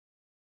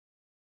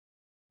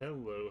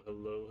Hello,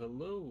 hello,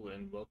 hello,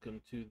 and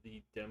welcome to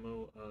the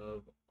demo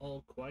of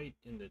All Quiet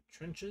in the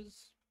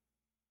Trenches.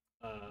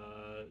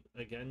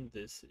 Again,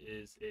 this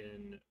is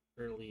in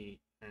early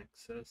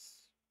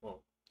access.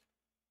 Well,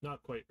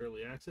 not quite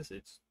early access,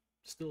 it's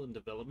still in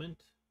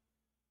development.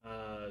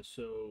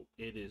 So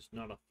it is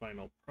not a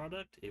final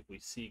product. If we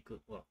see,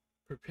 well,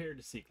 prepare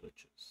to see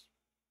glitches.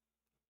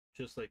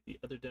 Just like the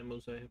other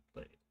demos I have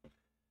played.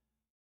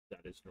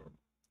 That is normal.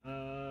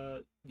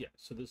 Yeah,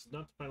 so this is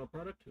not the final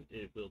product.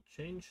 It will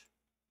change,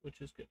 which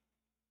is good.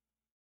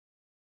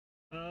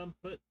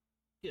 But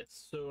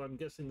yes, so I'm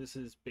guessing this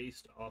is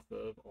based off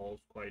of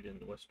All's Quiet in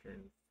the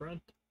Western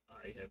Front.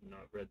 I have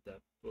not read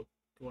that book.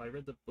 Well, I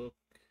read the book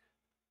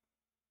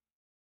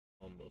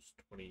almost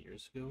 20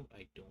 years ago.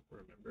 I don't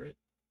remember it,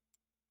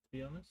 to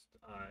be honest.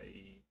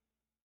 I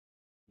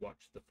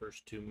watched the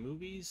first two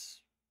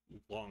movies a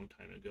long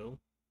time ago.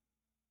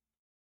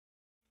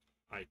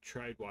 I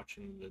tried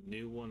watching the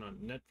new one on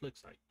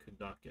Netflix. I could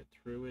not get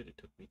through it. It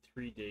took me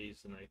 3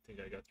 days, and I think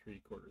I got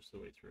 3/4 of the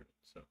way through it.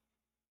 So,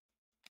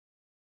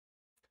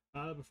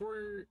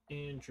 before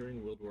and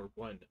during World War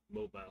One,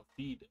 mobile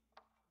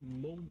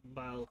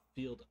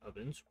field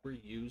ovens were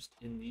used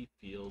in the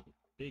field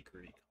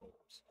bakery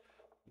columns.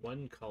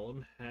 One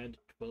column had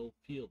 12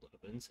 field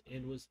ovens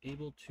and was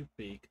able to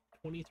bake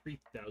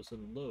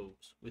 23,000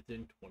 loaves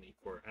within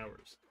 24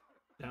 hours.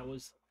 That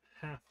was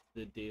half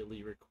the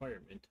daily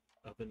requirement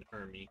of an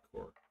army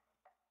corps.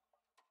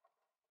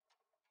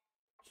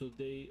 So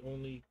they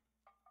only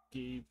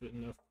gave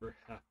enough for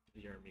half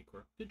the army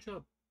corps. Good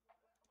job.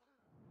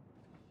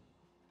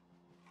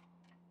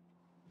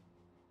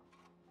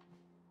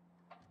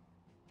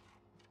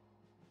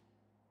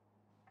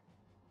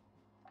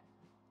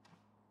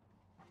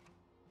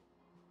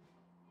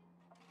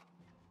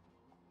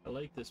 I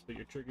like this, but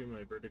you're triggering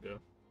my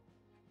vertigo.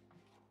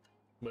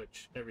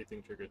 Which,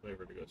 everything triggers my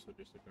vertigo, so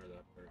just ignore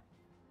that part.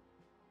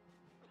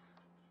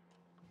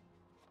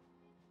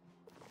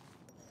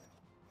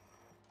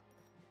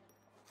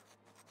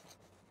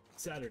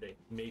 Saturday,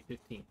 May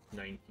 15th,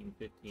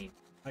 1915.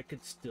 I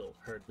could still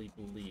hardly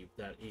believe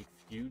that a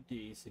few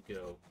days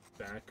ago,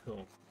 back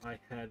home, I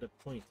had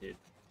appointed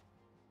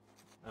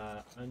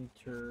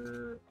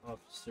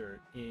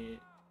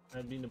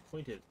I'd been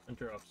appointed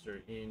under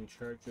officer in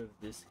charge of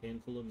this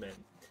handful of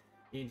men.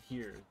 And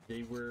here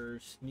they were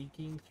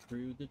sneaking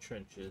through the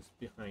trenches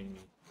behind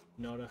me,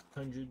 not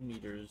 100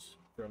 meters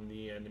from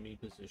the enemy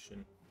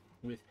position,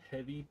 with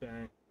heavy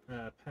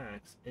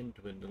packs and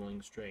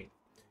dwindling strength.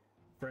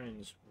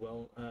 Franz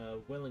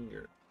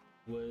Wellinger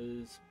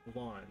was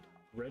blonde,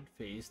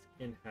 red-faced,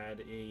 and had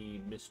a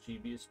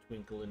mischievous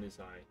twinkle in his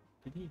eye.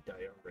 Did he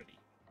die already?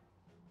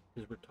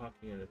 Because we're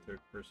talking in the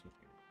third person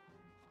here.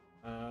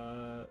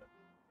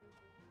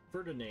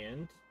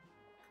 Ferdinand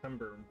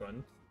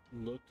Cumberbund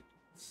looked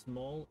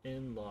small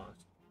and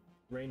lost.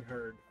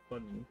 Reinhard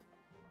Budden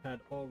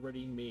had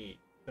already made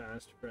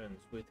fast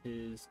friends with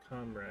his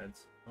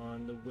comrades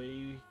on the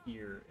way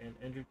here and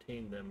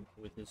entertained them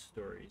with his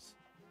stories.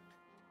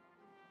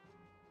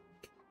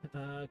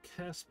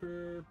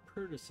 Casper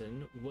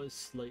Pedersen was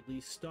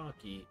slightly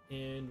stocky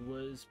and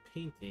was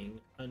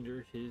painting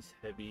under his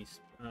heavy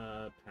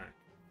pack.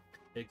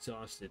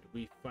 Exhausted,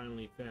 we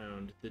finally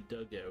found the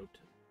dugout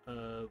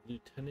of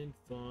Lieutenant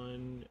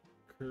von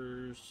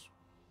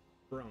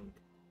Kurzbrunk,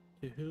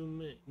 to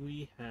whom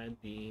we had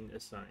been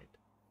assigned.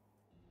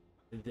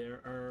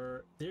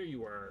 There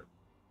you are,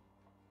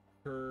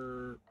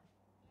 Herr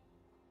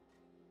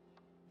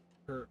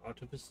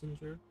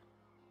Ottofissinger.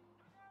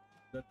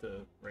 Is that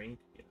the rank?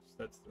 Yes,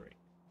 that's the rank.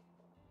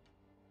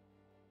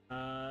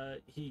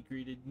 He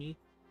greeted me.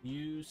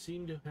 You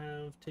seem to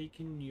have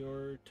taken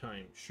your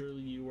time. Surely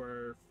you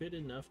are fit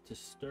enough to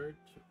start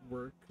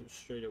work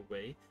straight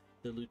away.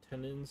 The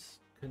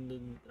lieutenant's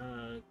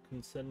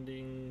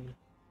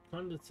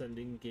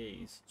condescending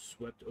gaze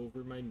swept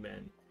over my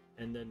men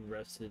and then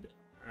rested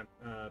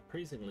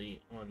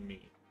praisingly on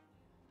me.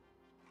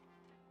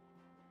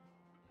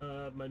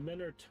 My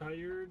men are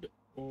tired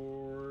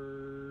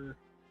or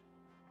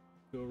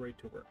go right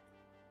to work.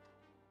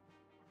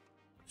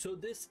 So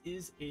this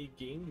is a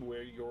game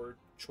where your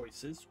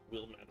choices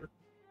will matter.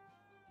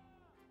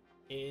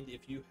 And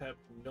if you have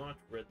not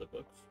read the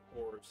books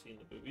or seen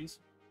the movies,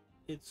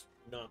 it's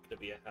not going to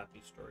be a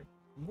happy story.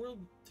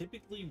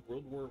 Typically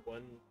World War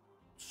One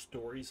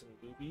stories and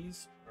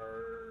movies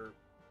are...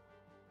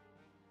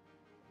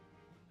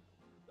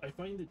 I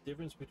find the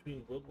difference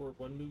between World War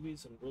One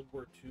movies and World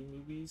War Two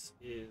movies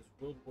is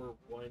World War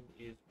One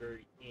is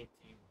very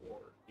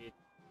anti-war.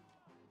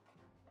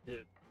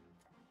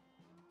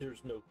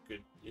 There's no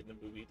good in the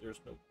movie.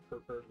 There's no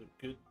good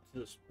to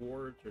this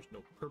war. There's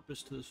no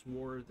purpose to this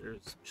war.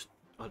 There's just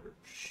utter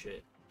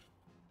shit.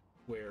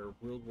 Where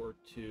World War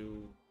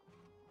II,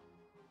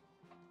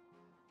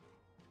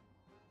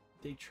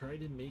 they try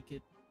to make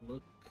it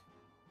look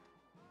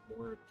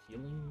more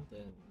appealing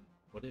than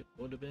what it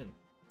would have been.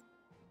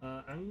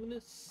 I'm gonna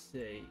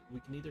say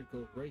we can either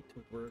go right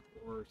to work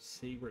or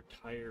say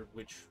retire,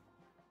 which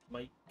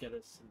might get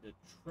us into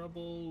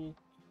trouble.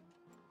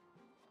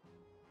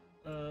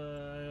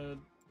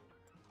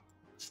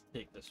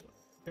 take this one.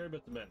 Care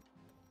about the men.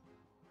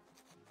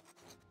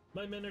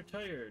 My men are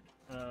tired,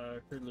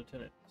 her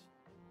lieutenant.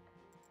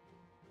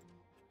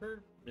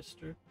 Her,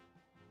 mister?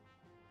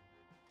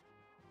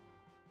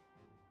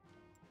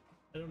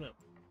 I don't know.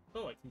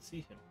 Oh, I can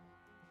see him.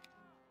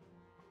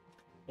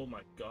 Oh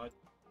my god.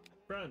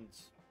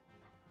 Friends!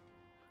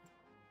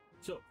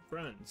 So,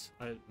 friends,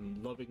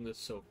 I'm loving this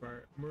so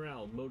far.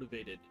 Morale,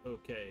 motivated,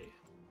 okay.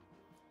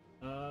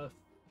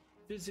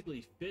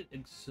 Physically fit,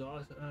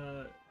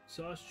 exhaustion,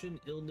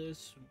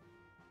 illness,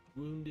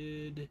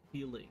 wounded,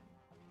 healing.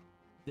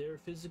 Their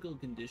physical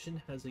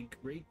condition has a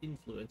great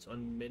influence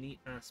on many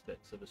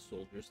aspects of a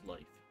soldier's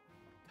life.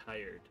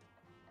 Tired.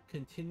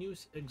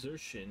 Continuous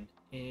exertion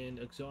and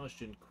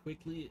exhaustion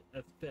quickly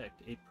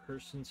affect a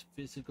person's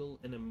physical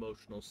and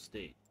emotional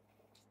state.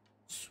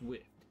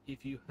 Swift.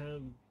 If you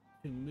have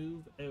to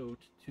move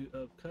out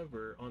of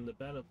cover on the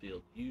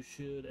battlefield, you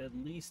should at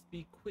least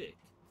be quick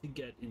to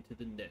get into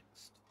the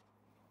next.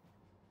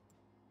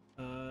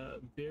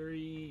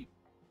 Very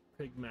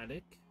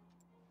pragmatic,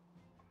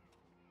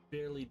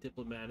 fairly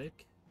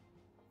diplomatic,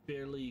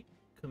 fairly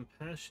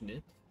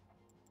compassionate,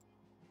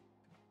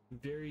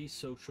 very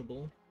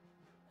sociable,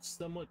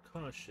 somewhat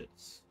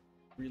cautious,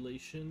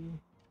 relation,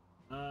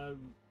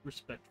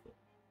 respectful.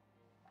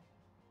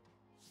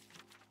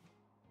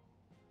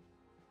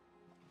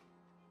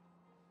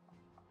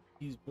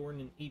 He's born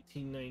in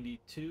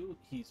 1892.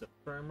 He's a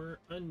farmer,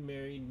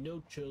 unmarried,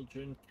 no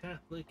children,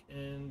 Catholic,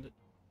 and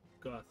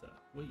Gotha.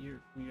 What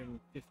year? We are in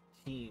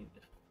 15.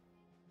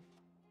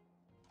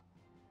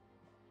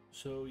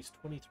 So he's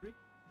 23?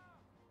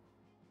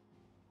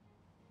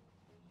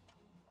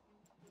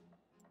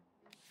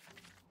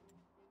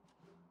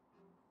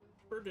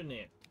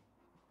 Ferdinand.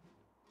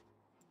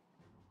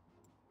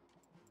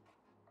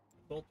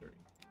 Faltering.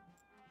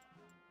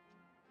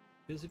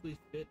 Physically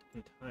fit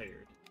and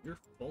tired. You're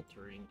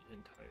faltering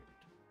and tired.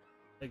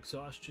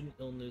 Exhaustion,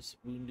 illness,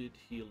 wounded,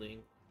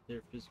 healing.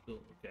 They're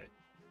physical. Okay.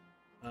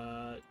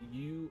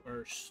 You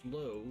are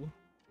slow,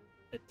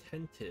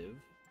 attentive.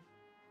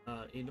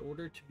 In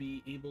order to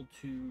be able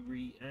to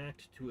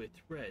react to a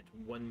threat,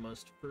 one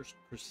must first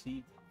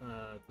perceive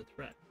the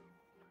threat.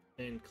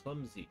 And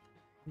clumsy.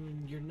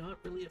 You're not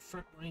really a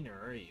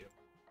frontliner, are you?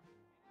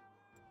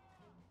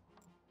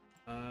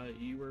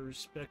 You are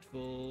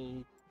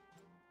respectful.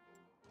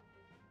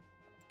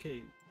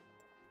 Okay,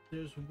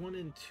 there's 1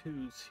 and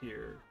 2s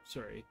here.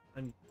 Sorry,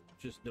 I'm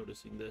just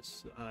noticing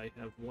this. I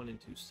have 1 and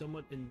 2.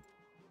 Somewhat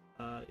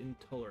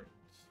intolerant.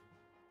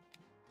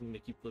 I'm gonna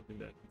keep flipping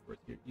back and forth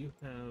here. You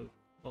have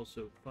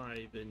also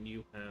 5, and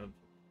you have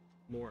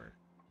more.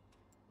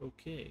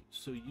 Okay,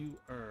 so you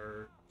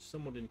are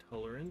somewhat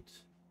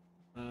intolerant,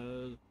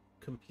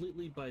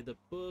 completely by the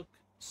book,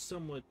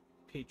 somewhat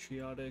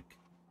patriotic,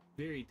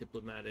 very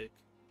diplomatic,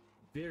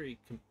 very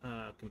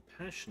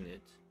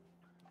compassionate,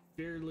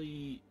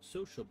 fairly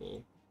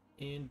sociable,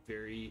 and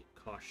very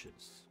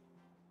cautious.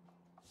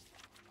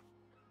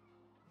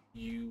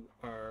 You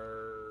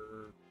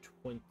are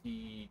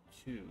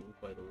 22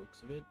 by the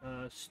looks of it.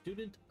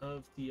 Student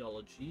of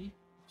theology,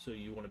 so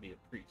you want to be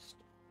a priest.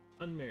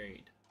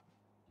 Unmarried.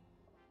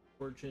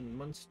 Origin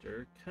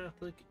Munster,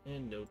 Catholic,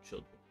 and no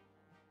children.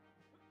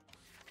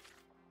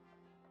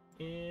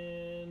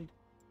 And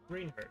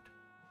Reinhardt.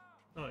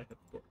 Oh, I have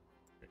 4.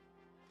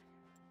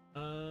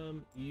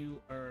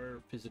 You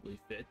are physically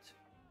fit,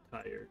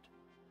 tired,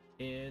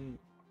 and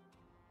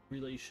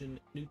relation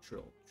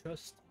neutral.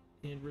 Trust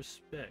and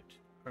respect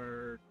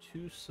are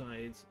 2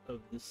 sides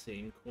of the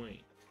same coin.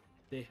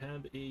 They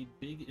have a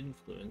big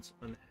influence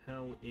on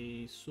how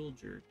a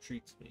soldier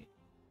treats me.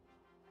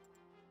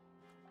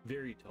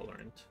 Very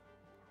tolerant,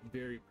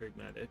 very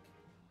pragmatic,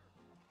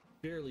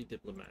 fairly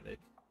diplomatic,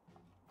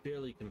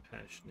 fairly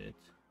compassionate,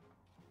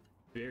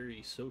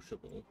 very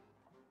sociable,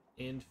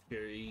 and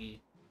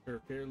fairly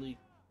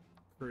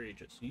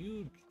courageous.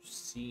 You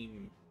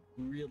seem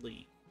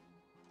really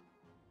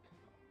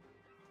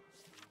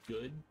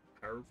good,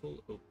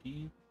 powerful, OP.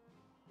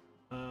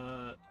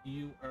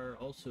 You are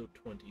also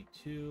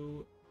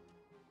 22.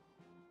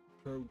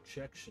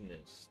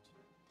 Projectionist.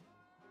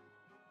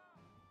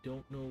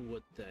 Don't know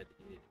what that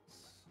is.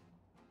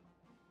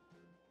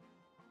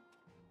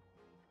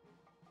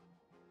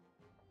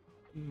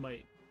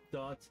 My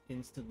thoughts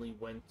instantly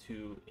went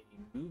to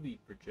a movie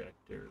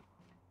projector,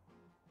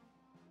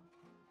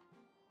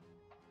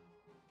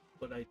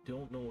 but I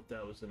don't know if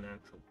that was an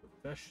actual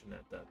profession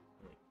at that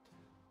point.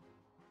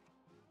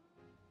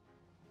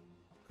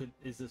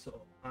 Is this?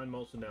 I'm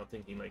also now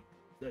thinking like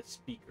a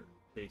speaker,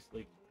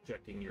 basically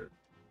projecting your.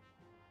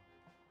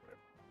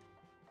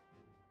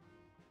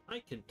 I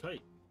can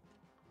type.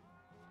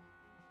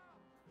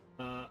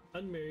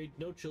 Unmarried,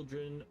 no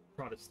children,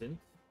 Protestant.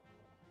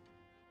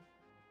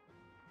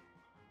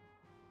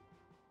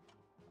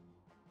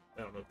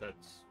 I don't know if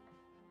that's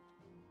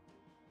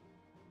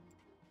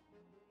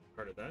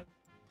part of that.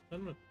 I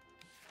don't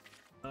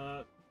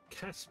know.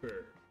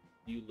 Casper,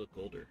 you look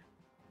older.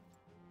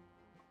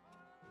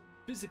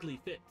 Physically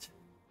fit.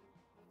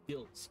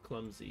 Skills,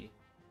 clumsy.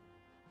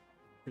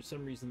 For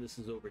some reason, this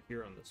is over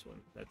here on this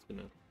one. That's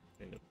gonna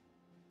kind of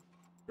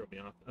throw me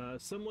off.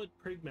 Somewhat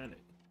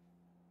pragmatic,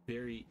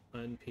 very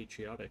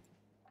unpatriotic,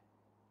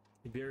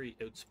 very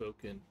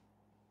outspoken,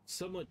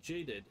 somewhat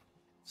jaded,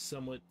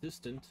 somewhat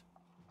distant,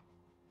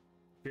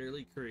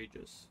 fairly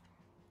courageous.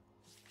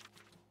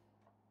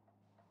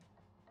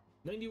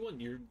 91,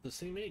 you're the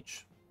same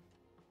age.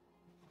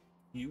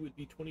 You would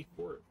be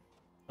 24.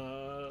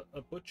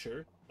 A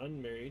butcher,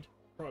 unmarried,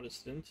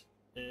 Protestant,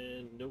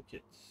 and no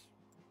kids.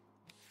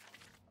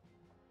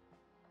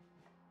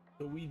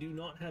 So we do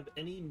not have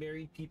any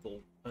married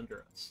people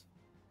under us.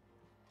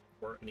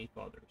 Or any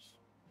fathers.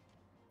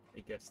 I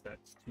guess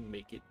that's to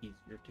make it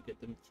easier to get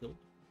them killed.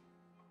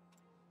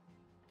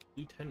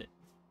 Lieutenant.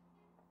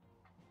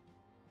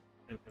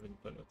 I'm having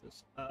fun with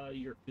this.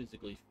 You're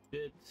physically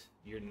fit.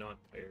 You're not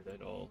tired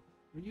at all.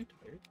 Were you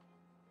tired?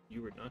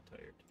 You were not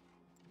tired.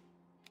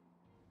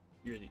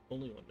 You're the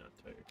only one not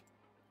tired.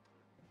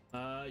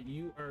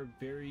 You are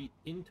very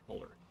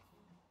intolerant.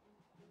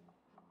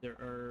 There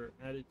are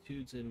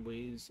attitudes and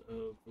ways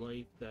of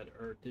life that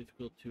are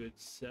difficult to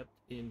accept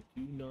and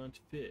do not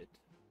fit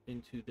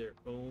into their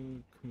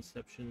own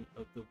conception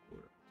of the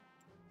world.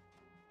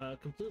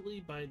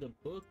 Completely by the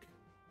book,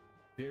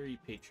 very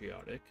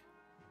patriotic,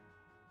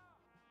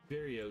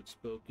 very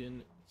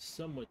outspoken,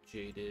 somewhat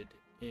jaded,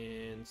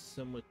 and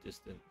somewhat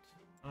distant.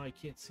 I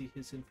can't see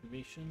his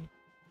information.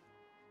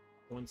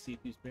 I want to see if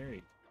he's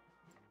married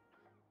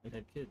and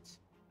had kids.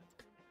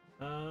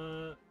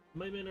 My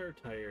men are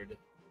tired.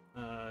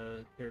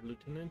 Herr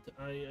Lieutenant,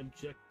 I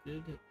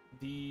objected.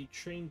 The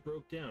train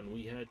broke down.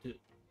 We had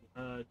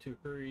to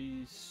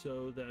hurry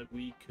so that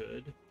we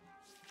could.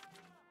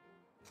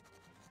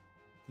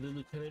 The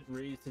lieutenant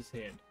raised his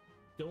hand.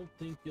 Don't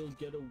think you'll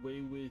get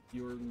away with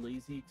your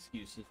lazy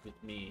excuses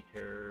with me,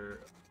 Herr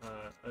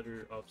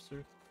Utter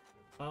Officer.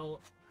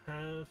 I'll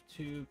have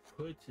to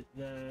put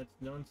that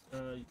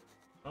nonsense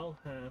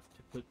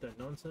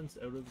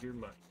out of your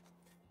mind.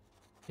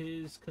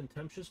 His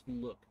contemptuous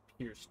look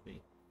pierced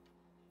me.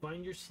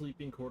 Find your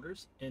sleeping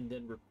quarters and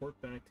then report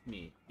back to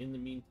me. In the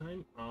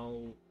meantime,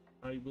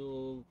 I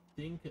will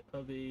think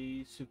of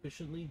a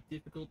sufficiently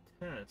difficult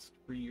task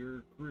for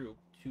your group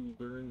to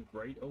learn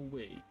right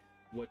away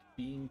what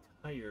being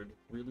tired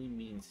really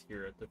means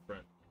here at the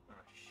front. Ah,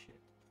 shit.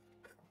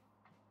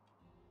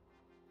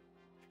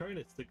 Trying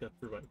to stick up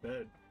for my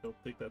bed. Don't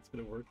think that's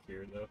gonna work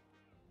here, though.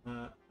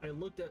 I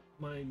looked at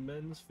my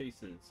men's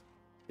faces.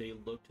 They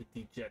looked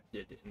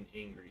dejected and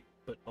angry,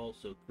 but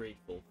also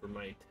grateful for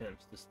my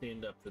attempts to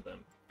stand up for them.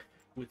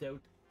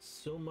 Without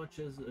so much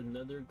as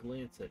another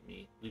glance at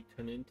me,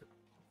 Lieutenant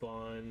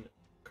von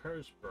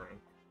Karsbrunck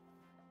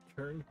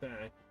turned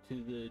back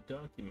to the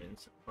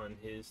documents on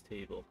his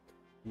table.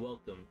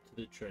 Welcome to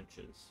the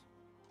trenches.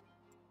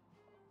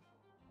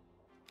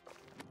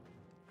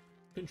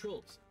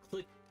 Controls.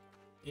 Click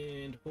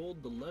and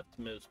hold the left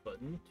mouse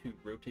button to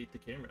rotate the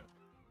camera.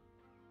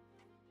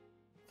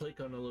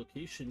 Click on a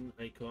location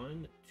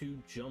icon to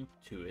jump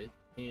to it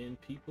and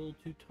people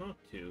to talk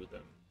to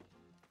them.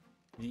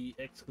 The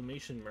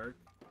exclamation mark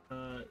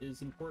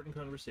is important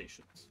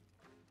conversations.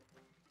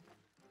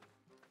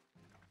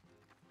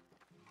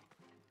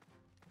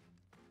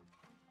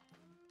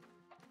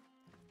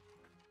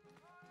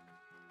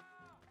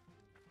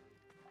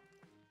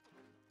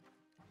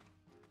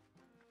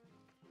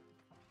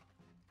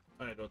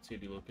 I don't see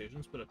any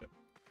locations, but okay.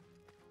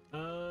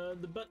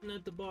 The button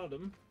at the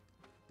bottom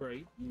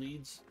right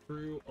leads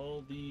through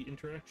all the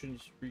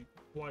interactions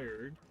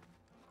required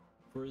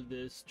for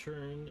this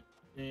turn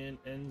and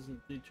ends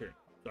the turn.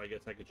 So I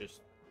guess I could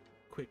just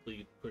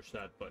quickly push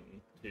that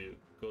button to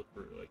go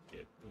through like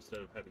it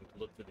instead of having to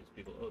look for these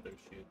people. Oh, there's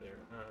you there.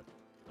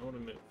 I want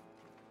to move.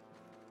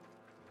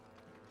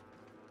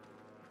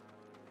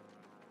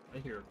 I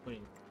hear a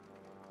plane.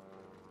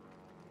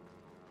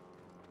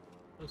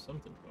 Oh,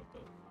 something popped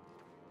up.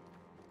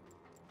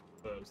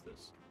 What was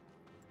this?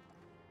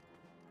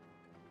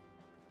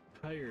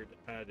 Tired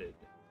added.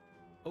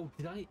 Oh,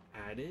 did I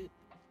add it?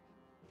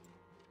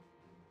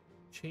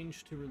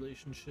 Change to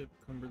relationship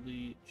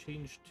Cumberly.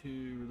 Change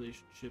to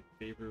relationship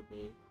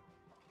favorable.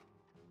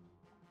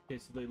 Okay,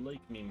 so they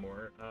like me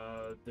more.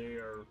 They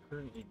are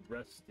currently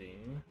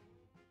resting.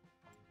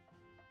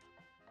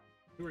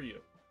 Who are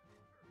you?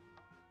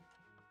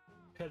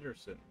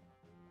 Pedersen.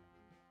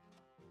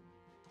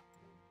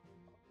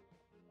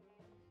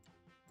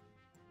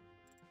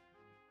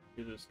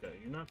 You're this guy.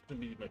 You're not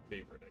going to be my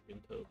favorite, I can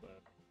tell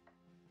that.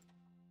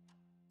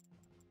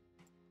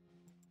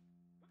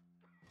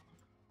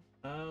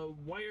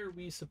 Why are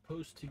we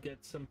supposed to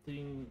get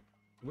something...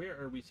 Where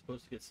are we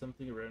supposed to get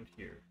something around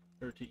here?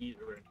 Or to eat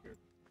around here?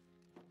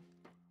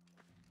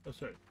 Oh,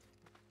 sorry.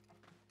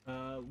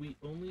 We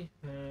only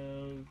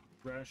have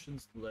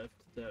rations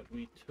left that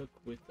we took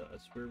with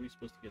us. Where are we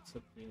supposed to get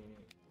something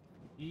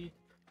to eat?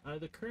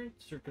 The current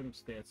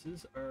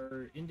circumstances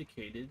are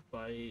indicated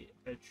by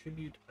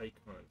attribute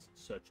icons,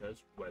 such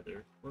as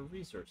weather or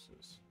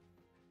resources.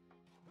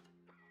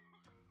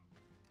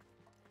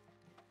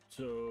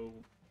 So,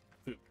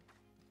 food.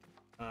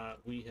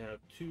 We have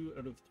 2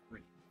 out of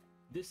 3.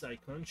 This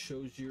icon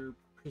shows your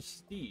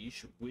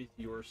prestige with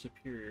your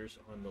superiors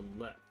on the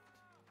left,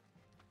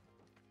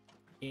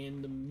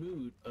 and the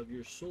mood of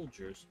your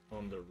soldiers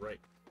on the right.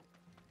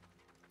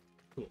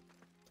 Cool.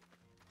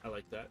 I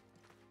like that.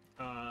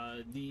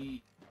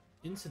 The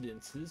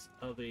incidences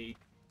of a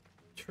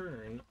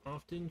turn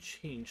often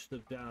change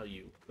the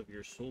value of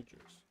your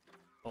soldiers.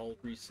 All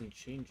recent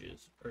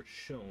changes are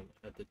shown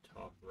at the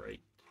top right.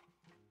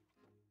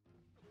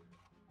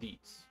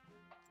 These.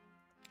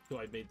 So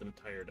I made them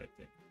tired, I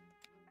think.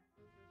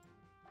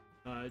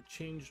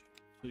 Changed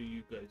so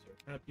you guys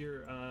are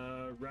happier.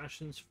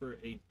 Rations for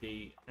a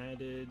day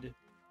added.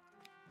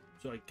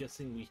 So I'm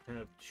guessing we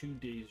have 2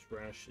 days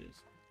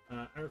rations.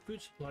 Our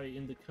food supply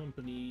in the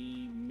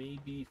company may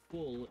be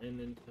full and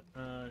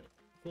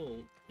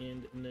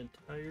an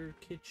entire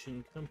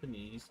kitchen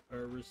companies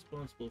are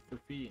responsible for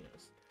feeding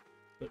us.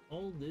 But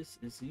all this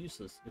is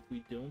useless if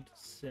we don't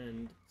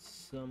send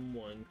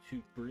someone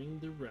to bring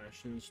the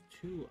rations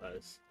to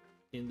us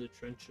in the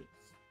trenches.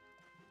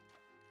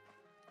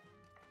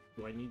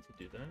 Do I need to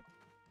do that?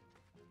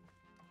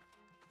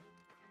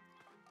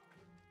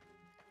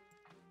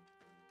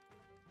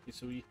 Okay,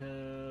 so we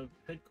have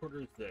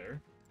headquarters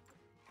there.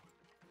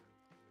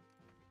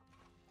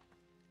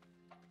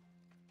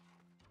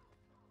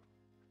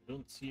 I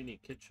don't see any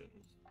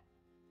kitchens.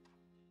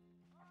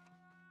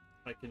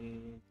 I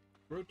can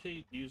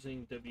rotate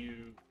using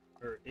W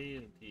or A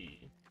and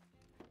D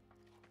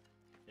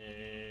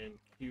and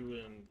Q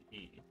and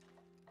E.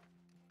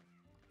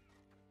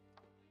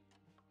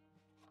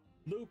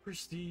 Low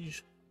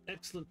prestige,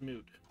 excellent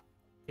mood.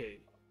 Okay.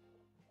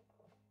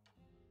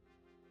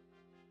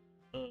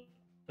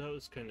 That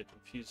was kind of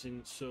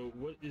confusing. So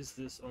what is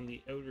this on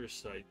the outer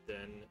side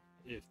then,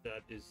 if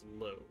that is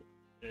low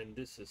and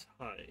this is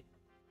high?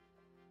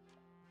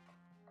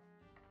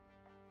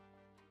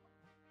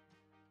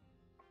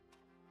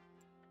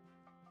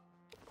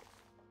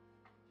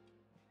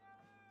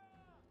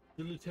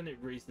 The lieutenant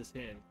raised his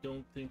hand.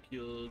 Don't think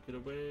you'll get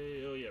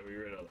away. Oh yeah, we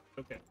read all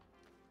that. Okay.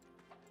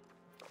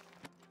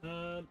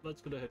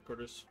 Let's go to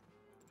headquarters.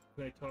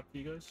 Can I talk to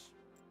you guys?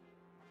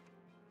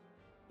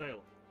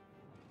 Dialogue.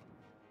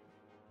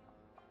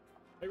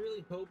 I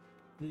really hope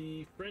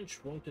the French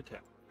won't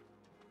attack.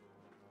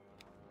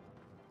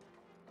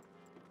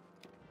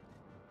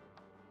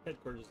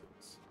 Headquarters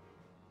is.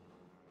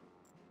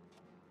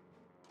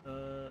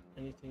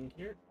 Anything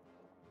here?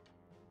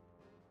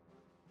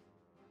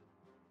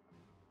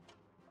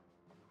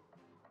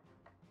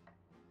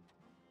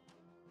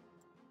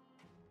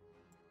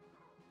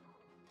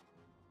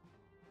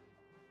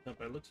 Not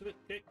by the looks of it.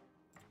 Okay.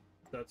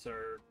 That's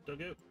our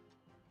dugout.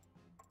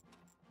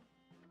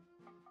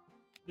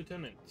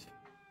 Lieutenant.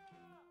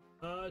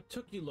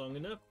 Took you long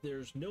enough.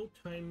 There's no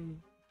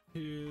time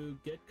to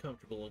get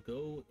comfortable.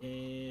 Go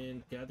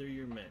and gather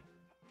your men.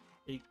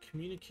 A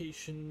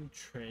communication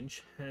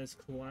trench has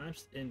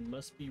collapsed and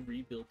must be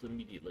rebuilt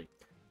immediately.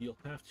 You'll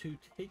have to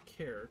take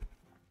care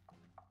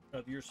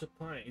of your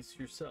supplies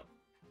yourself.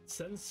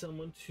 Send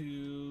someone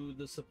to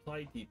the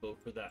supply depot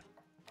for that.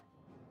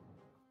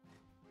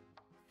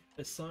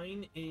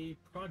 Assign a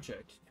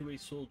project to a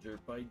soldier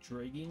by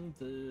dragging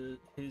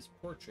his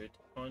portrait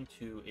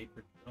onto a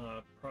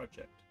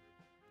project.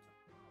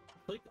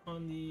 Click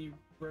on the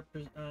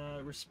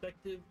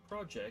respective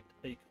project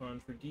icon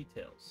for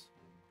details.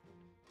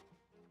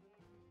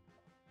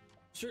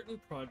 Certain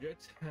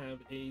projects have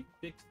a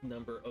fixed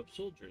number of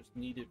soldiers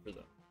needed for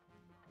them.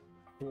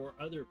 For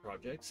other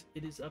projects,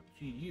 it is up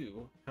to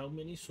you how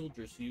many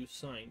soldiers you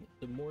assign.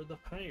 The more the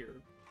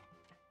higher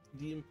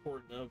the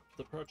importance of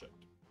the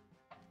project.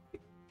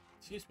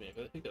 Excuse me, I've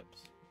got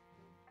hiccups.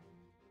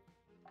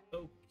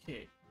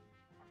 Okay.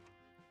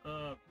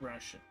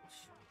 Rations.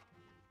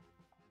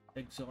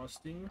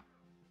 Exhausting.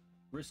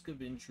 Risk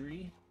of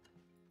injury.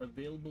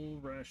 Available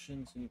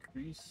rations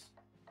increase.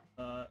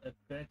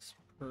 Effects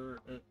per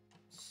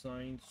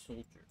assigned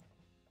soldier.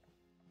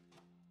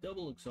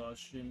 Double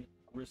exhaustion.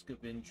 Risk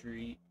of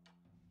injury.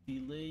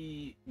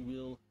 Delay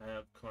will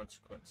have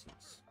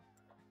consequences.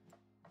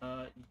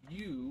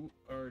 You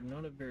are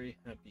not a very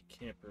happy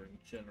camper in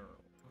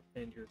general.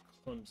 And you're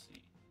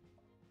clumsy.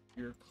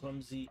 You're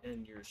clumsy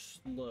and you're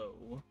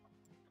slow.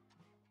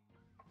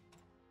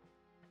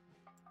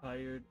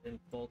 Tired and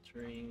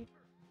faltering.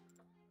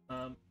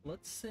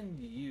 Let's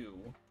send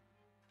you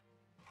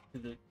to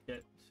the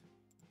get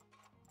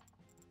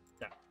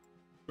that.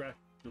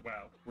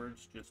 Wow,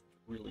 words just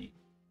really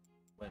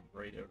went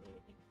right out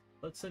of me.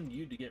 Let's send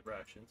you to get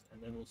rations,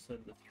 and then we'll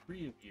send the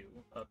 3 of you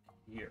up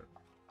here.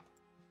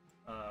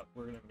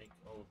 We're gonna make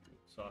all of you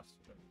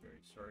exhausted. I'm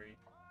very sorry.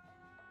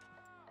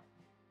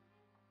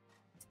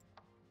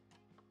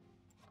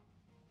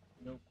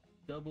 Nope,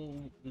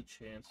 double the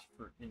chance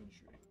for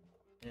injury.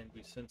 And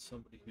we sent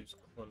somebody who's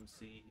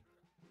clumsy.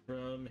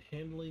 From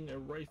handling a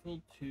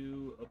rifle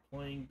to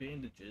applying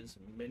bandages,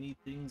 many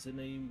things in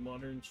a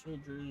modern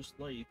soldier's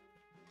life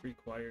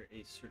require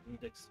a certain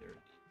dexterity.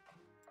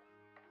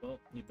 Well,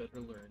 you better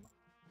learn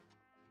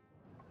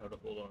how to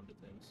hold on to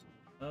things.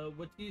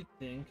 What do you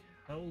think?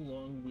 How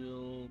long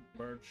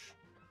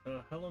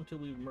till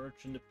we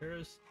march into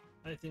Paris?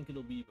 I think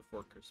it'll be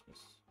before Christmas.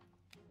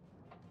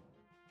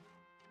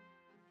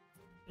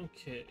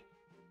 Okay.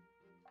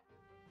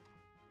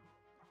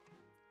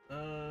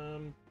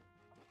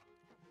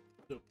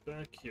 So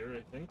back here,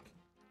 I think.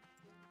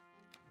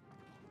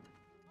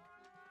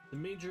 The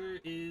Major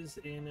is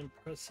an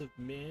impressive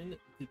man,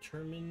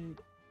 determined,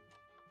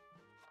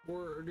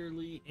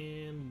 orderly,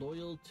 and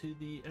loyal to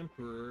the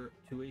Emperor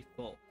to a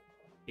fault.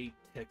 A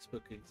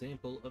textbook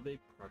example of a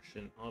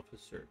Prussian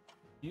officer.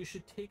 You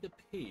should take a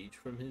page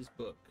from his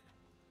book.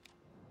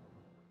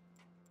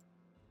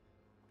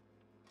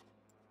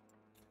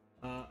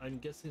 I'm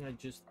guessing I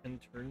just end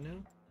turn now?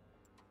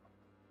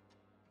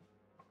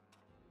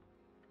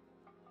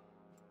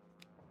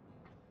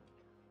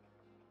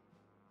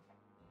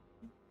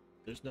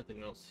 There's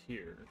nothing else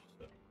here,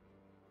 so...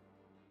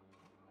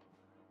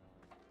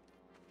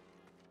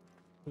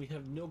 We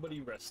have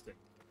nobody resting.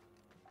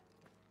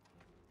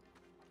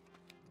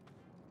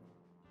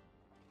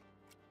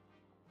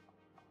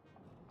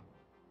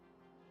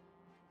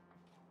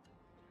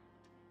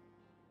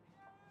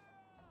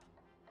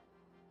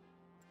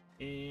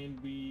 And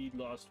we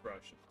lost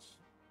rations.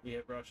 We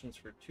have rations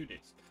for 2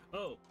 days.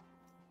 Oh,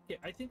 yeah,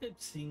 I think I'm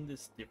seeing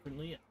this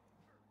differently.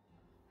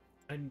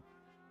 I'm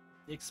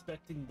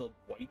expecting the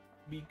white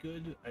to be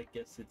good. I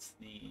guess it's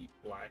the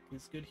black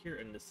is good here,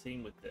 and the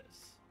same with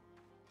this.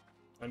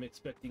 I'm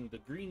expecting the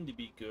green to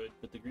be good,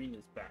 but the green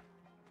is bad.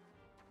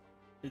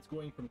 It's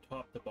going from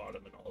top to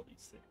bottom in all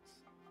these things.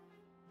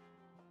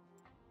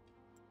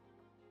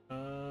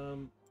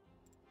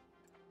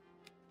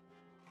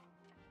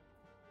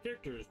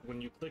 Characters.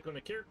 When you click on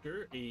a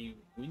character, a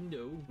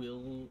window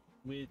will,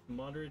 with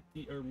moderate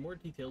or more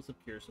details,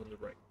 appears on the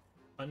right.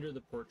 Under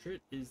the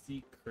portrait is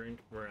the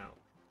current morale.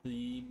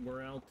 The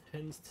morale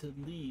tends to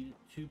lead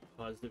to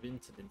positive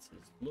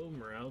incidences. Low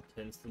morale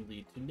tends to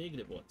lead to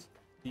negative ones.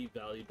 The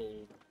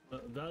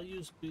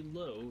values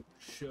below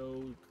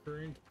show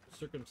current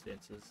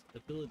circumstances,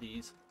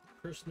 abilities,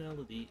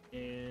 personality,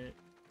 and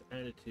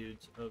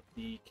attitudes of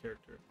the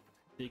character.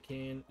 They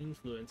can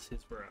influence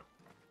his morale.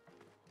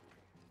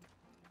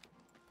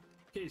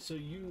 Okay, so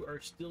you are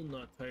still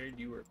not tired.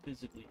 You are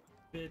physically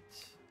fit.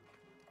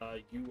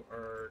 You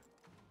are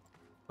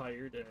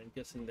tired, and I'm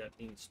guessing that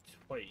means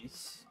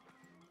twice.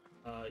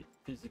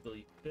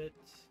 Physically fit.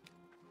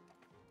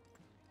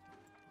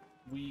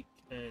 Weak,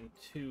 and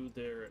 2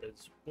 there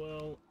as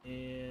well,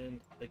 and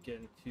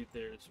again 2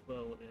 there as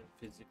well, and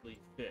physically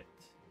fit.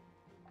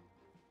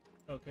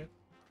 Okay.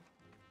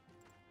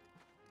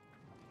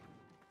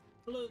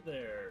 Hello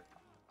there.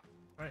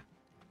 Hi.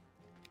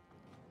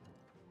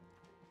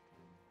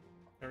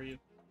 How are you?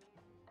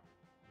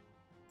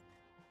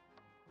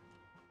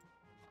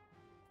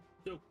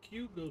 So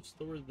Q goes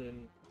slower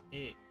than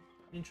A.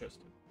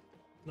 Interesting.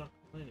 Not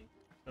complaining.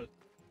 I was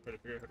trying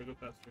to figure out how to go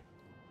faster.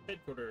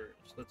 Headquarters.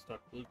 Let's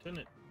talk to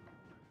Lieutenant.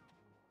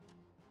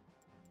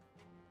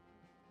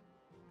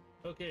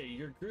 Okay,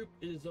 your group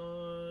is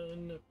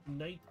on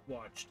night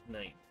watch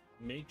tonight.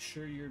 Make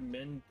sure your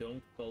men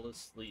don't fall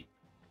asleep.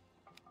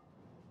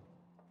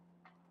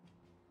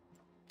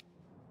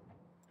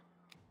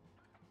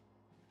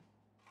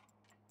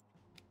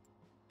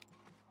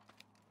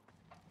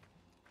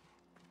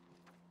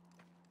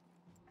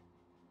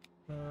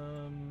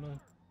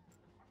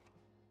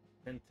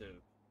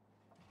 Attentive.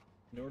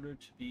 In order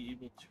to be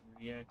able to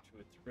react to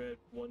a threat,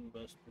 one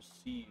must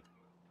perceive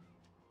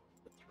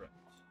the threat.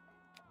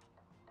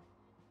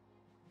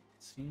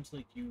 It seems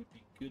like you would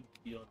be good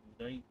to be on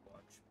night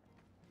watch.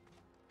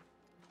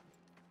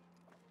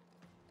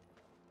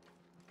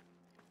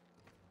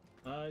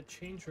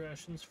 Change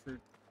rations for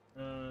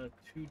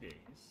 2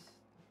 days.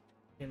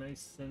 Can I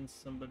send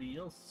somebody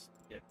else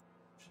to get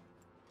rations?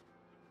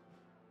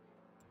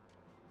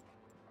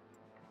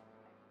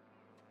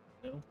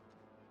 No?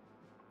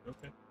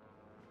 Okay.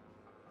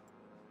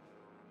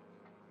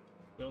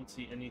 Don't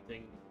see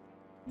anything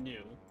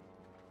new.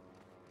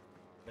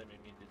 That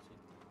made me dizzy.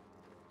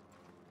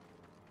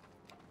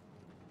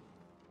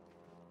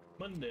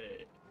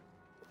 Monday.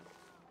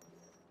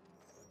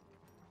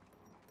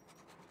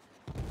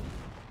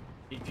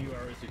 A few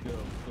hours ago,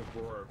 the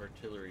roar of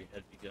artillery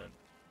had begun.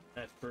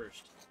 At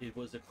first, it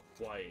was as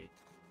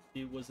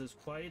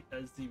quiet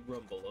as the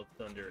rumble of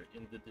thunder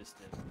in the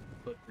distance,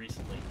 but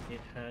recently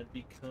it had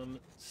become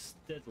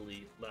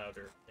steadily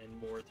louder and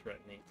more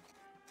threatening.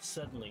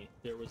 Suddenly,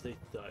 there was a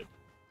thud,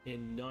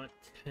 and not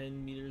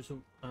 10 meters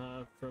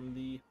from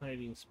the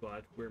hiding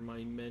spot where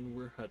my men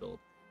were huddled,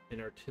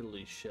 an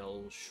artillery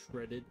shell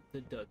shredded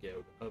the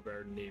dugout of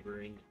our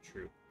neighboring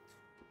troop.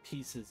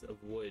 Pieces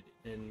of wood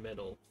and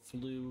metal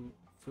flew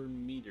for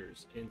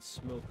meters, and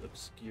smoke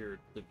obscured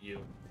the view.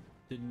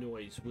 The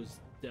noise was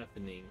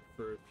deafening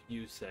for a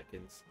few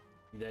seconds,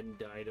 then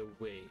died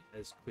away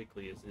as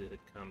quickly as it had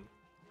come.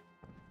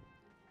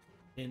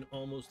 An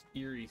almost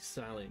eerie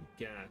silent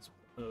gasp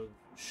of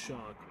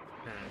shock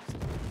passed.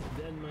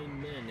 Then my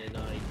men and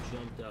I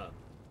jumped up,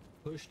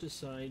 pushed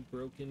aside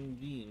broken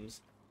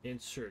beams, and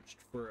searched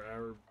for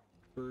our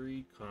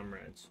buried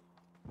comrades.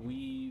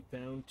 We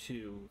found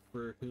 2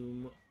 for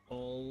whom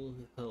all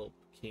help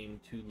came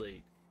too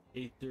late.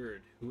 A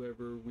third,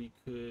 however, we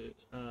could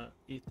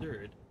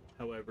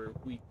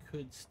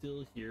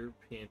still hear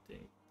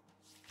panting.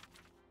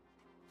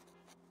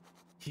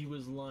 He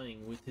was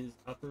lying with his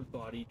upper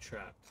body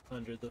trapped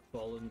under the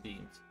fallen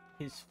beams.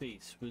 His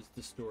face was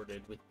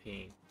distorted with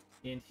pain,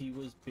 and he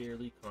was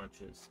barely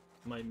conscious.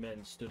 My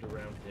men stood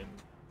around him,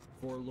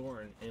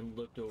 forlorn, and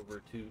looked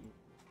over to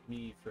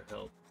me for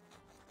help.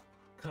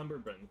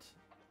 Cumberbund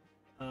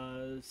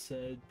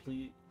said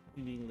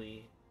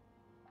pleadingly,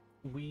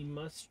 "We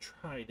must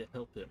try to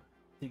help him."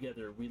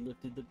 Together we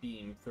lifted the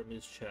beam from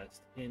his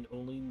chest, and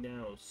only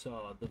now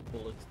saw the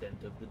full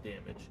extent of the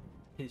damage.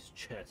 His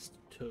chest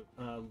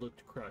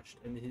looked crushed,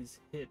 and his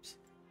hips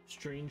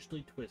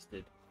strangely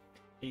twisted.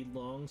 A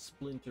long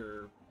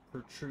splinter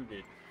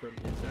protruded from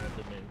his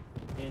abdomen,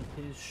 and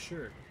his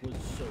shirt was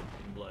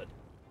soaked in blood.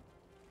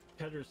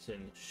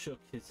 Pedersen shook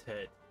his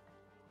head.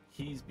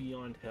 "He's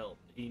beyond help.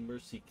 A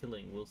mercy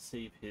killing will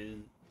save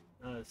him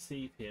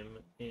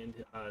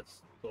and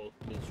us both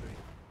misery.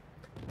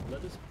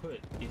 Let us put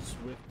a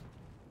swift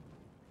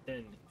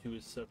end to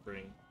his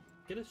suffering.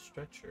 Get a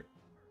stretcher."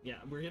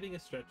 Yeah, we're getting a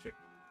stretcher.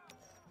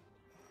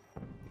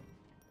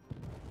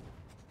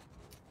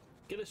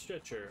 "Get a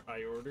stretcher,"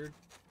 I ordered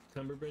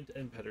Cumberbund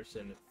and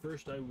Pedersen.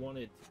 First I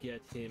wanted to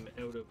get him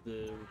out of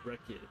the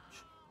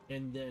wreckage,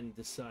 and then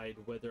decide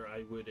whether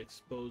I would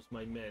expose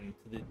my men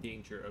to the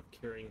danger of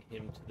carrying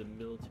him to the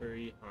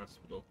military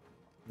hospital.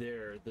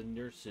 There, the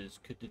nurses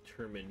could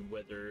determine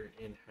whether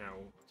and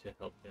how to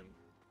help him.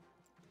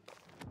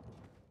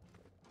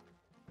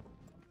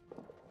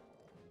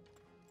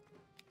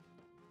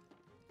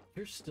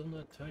 You're still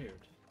not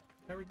tired.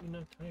 How are you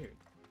not tired?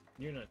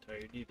 You're not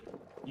tired either.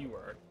 You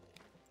are.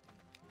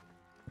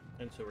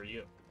 And so are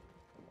you.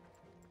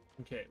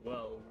 Okay,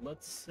 well,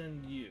 let's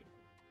send you.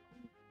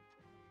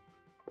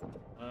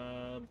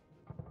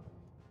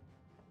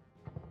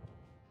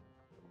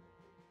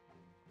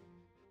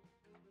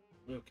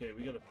 Okay,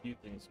 we got a few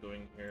things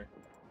going here.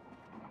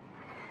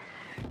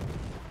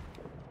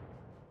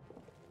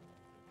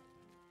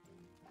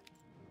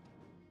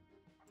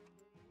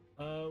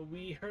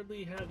 We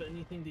hardly have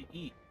anything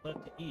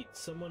left to eat.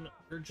 Someone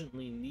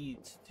urgently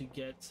needs to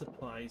get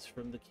supplies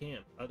from the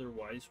camp.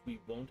 Otherwise, we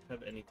won't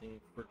have anything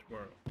for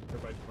tomorrow, or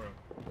by tomorrow.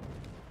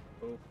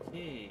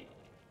 Okay.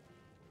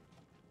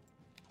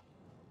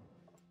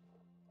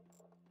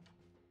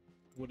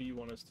 What do you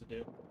want us to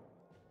do?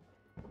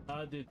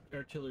 The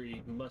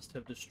artillery must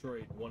have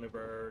destroyed one of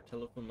our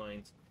telephone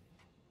lines.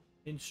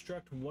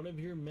 Instruct one of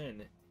your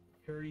men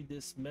carry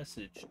this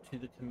message to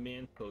the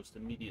command post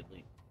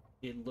immediately.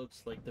 It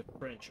looks like the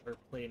French are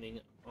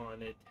planning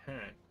an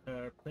attack,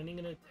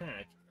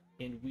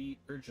 and we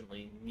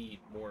urgently need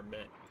more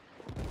men.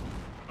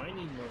 I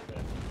need more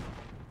men.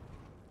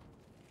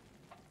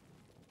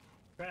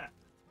 Crap.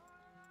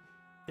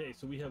 Okay,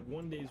 so we have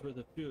 1 day's worth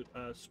of food.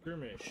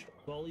 Skirmish.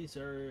 Volleys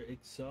are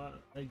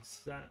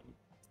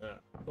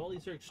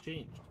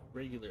exchanged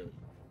regularly.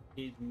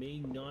 It may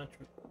not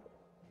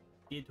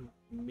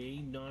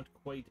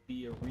quite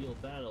be a real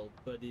battle,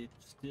 but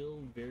it's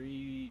still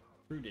very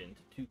prudent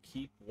to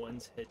keep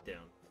one's head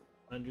down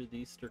under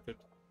these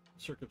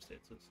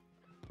circumstances.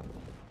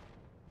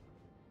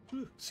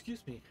 Ooh,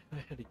 excuse me, I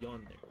had a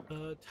yawn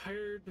there.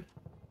 Tired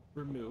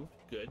removed,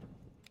 good.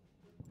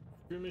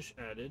 Skirmish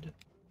added.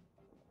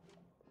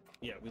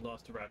 Yeah, we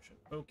lost a ration.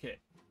 Okay.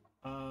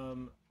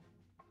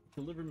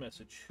 Deliver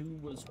message. Who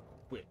was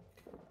quick?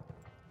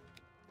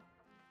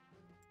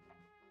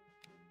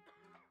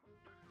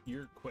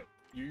 You're quick.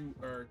 You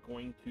are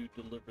going to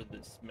deliver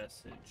this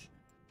message.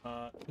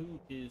 Who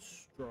is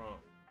strong?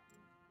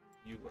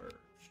 You are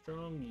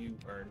strong. You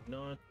are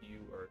not.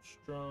 You are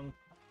strong.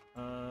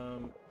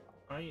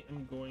 I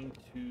am going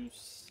to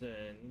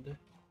send...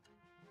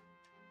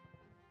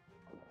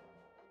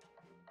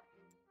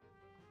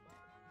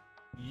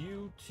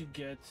 you to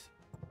get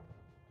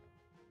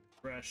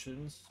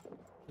rations.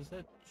 Does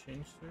that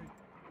change, sir?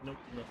 Nope,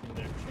 nothing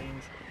there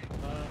changed.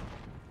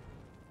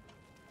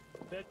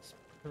 Bets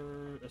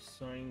per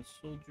assigned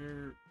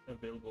soldier,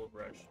 available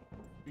ration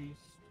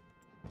increased.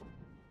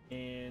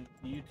 And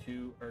you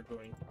two are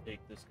going to take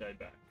this guy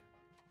back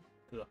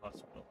to the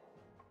hospital.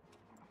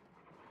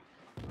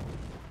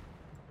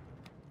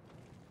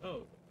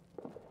 Oh.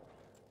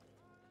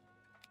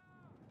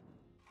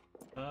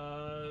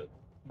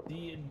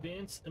 The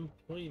advanced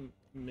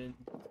emplacement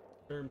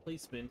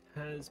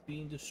has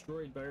been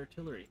destroyed by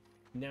artillery.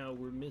 Now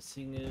we're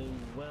missing a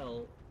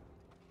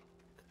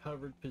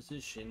well-covered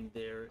position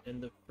there,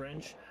 and the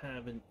French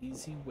have an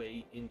easy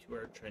way into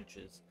our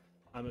trenches.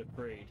 I'm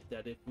afraid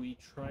that if we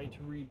try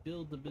to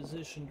rebuild the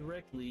position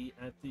directly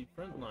at the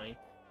front line,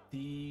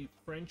 the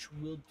French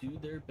will do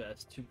their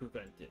best to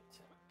prevent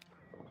it.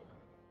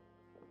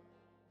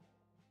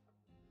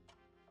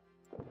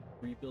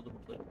 Rebuild a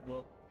plate.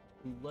 Well,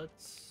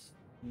 let's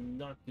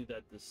not do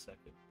that this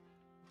second.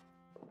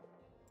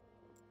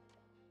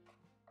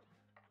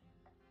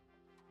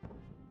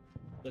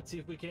 Let's see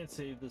if we can't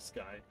save this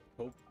guy.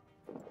 Hope.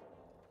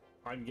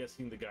 I'm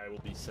guessing the guy will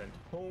be sent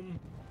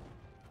home.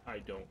 I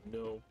don't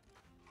know.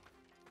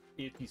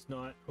 if he's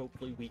not,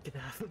 hopefully we can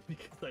have him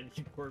because I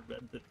need more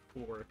men than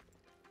 4.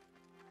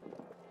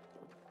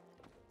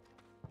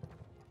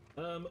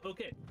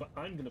 Okay, but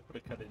I'm gonna put a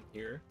cut in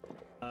here.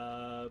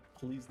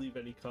 Please leave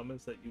any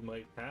comments that you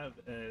might have,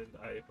 and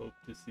I hope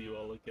to see you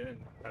all again.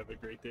 Have a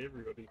great day,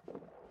 everybody.